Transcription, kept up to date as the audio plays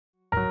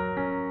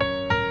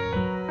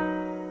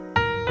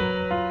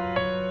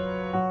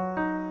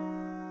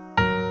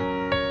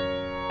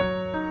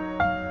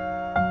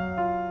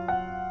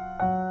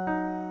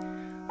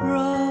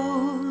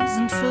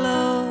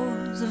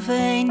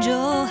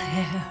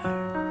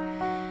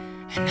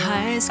and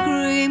ice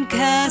cream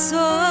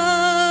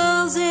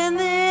castles in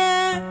the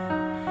air,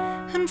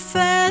 and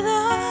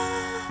feather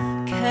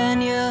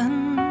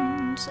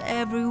canyons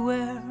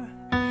everywhere.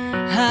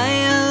 I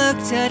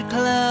looked at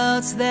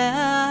clouds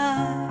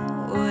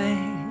that way,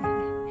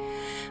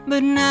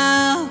 but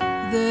now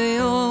they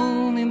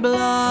only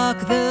block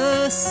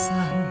the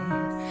sun.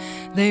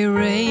 They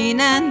rain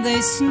and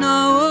they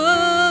snow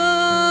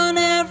on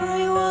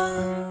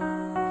everyone.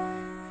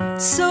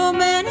 So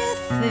many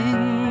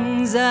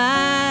things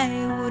I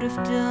would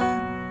have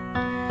done,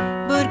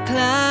 but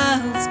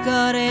clouds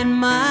got in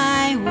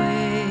my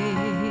way.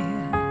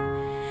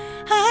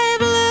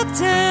 I've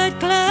looked at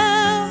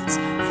clouds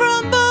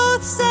from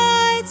both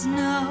sides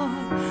now,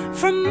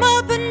 from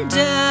up and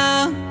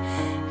down,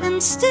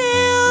 and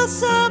still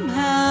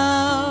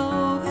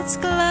somehow it's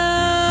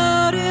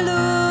cloud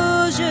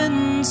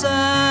illusions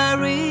I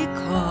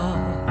recall.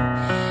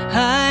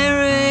 I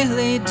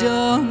really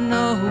don't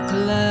know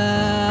clouds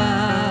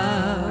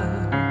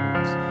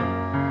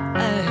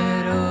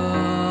at all.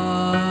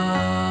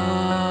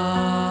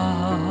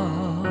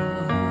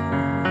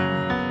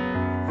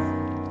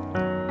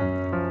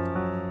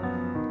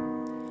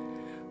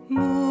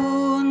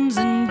 Moons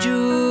and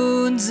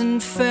Junes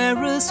and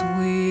Ferris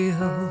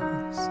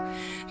wheels,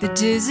 the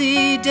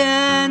dizzy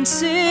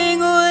dancing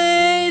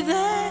way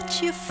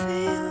that you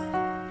feel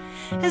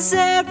as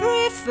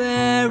every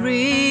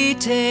fairy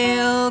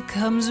tale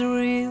comes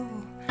real.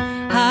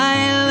 I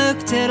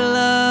looked at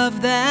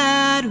love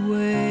that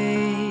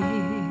way,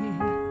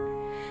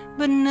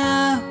 but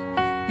now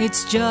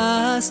it's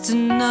just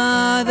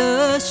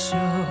another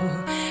show,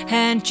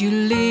 and you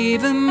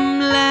leave 'em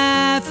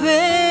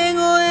laughing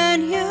when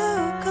you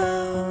go.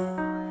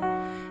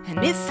 And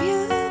if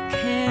you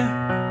care,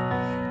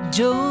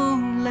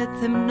 don't let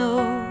them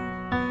know.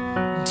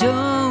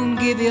 Don't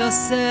give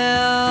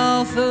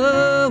yourself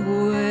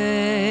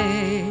away.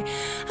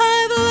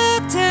 I've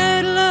looked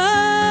at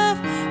love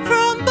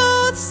from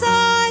both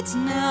sides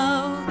now,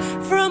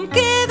 from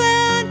give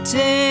and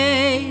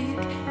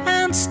take,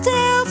 and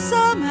still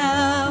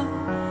somehow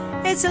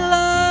it's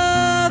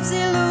love's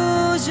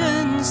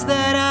illusions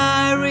that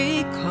I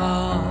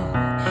recall.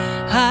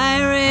 I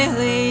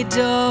really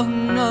don't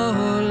know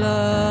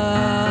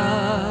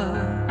love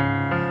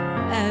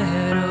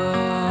at all.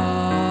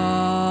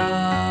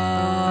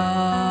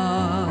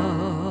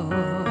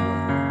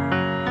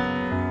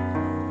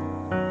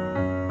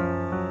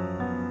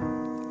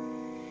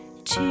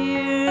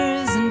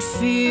 Tears and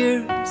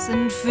fears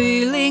and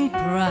feeling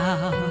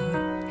proud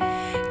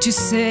to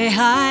say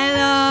I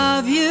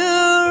love you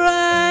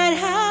right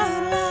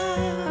out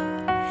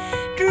loud.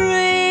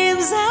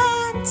 Dreams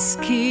and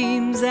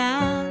schemes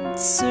and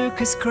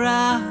circus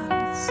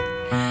crowds,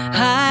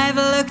 I've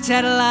looked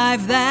at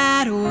life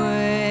that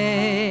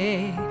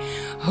way.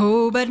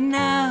 Oh, but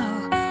now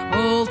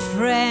old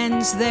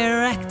friends,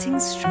 they're acting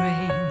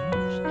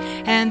strange,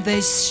 and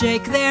they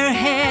shake their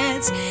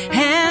heads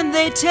and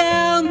they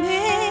tell me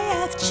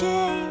I've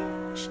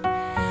changed.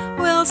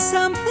 Well,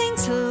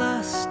 something's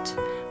lost,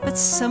 but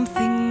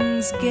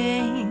something's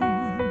gained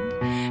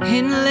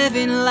in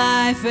living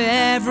life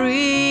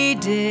every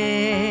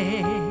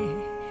day.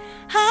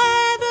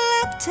 I've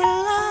looked at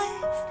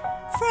life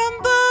from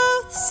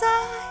both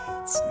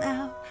sides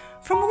now,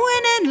 from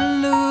win and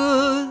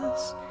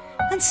lose,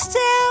 and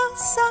still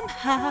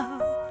somehow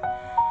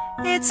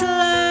it's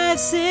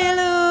life's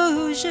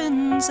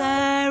illusions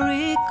I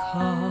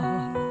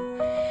recall.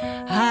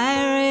 I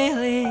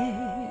really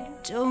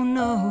don't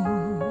know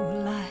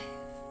life